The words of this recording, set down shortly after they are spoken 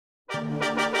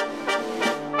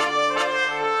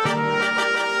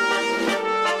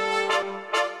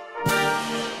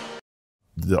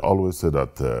They always say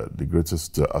that the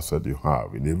greatest asset you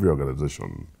have in every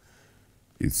organization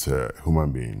is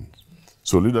human beings.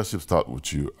 So leadership starts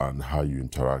with you and how you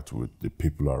interact with the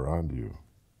people around you,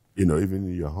 even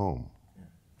in your home. Yeah.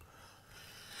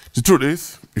 The truth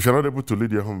is, if you're not able to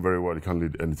lead your home very well, you can't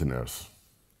lead anything else.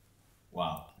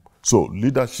 Wow. So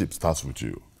leadership starts with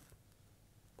you.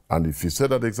 And if you set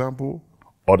that example,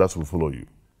 others will follow you.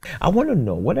 I want to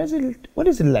know, what is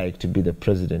it like to be the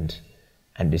president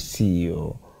and the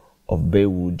CEO of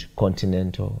Baywood,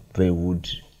 Continental, Baywood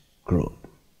Group,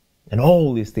 and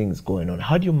all these things going on?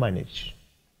 How do you manage?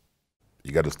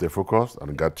 You got to stay focused,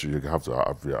 and you have to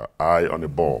have your eye on the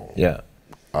ball. Yeah.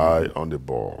 Eye on the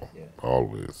ball,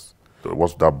 always.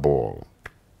 What's that ball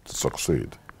to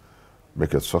succeed?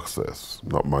 Make a success,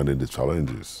 not minding the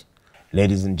challenges.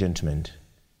 Ladies and gentlemen,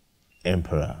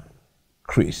 Emperor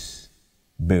Chris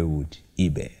Baywood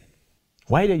Ibe.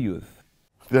 Why the youth?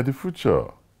 They're the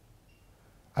future.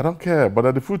 I don't care, but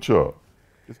they're the future.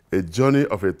 A journey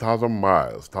of 1,000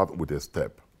 miles starts with a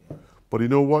step. But you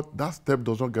know what? That step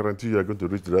does not guarantee you're going to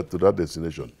reach to that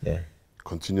destination. Yeah.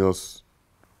 Continuous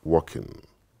working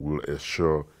will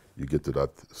ensure you get to that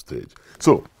stage.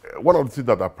 So one of the things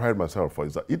that I pride myself for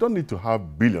is that you don't need to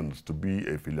have billions to be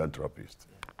a philanthropist,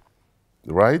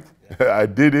 right? Yeah. I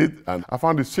did it, and I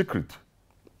found the secret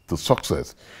to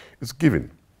success. It's giving.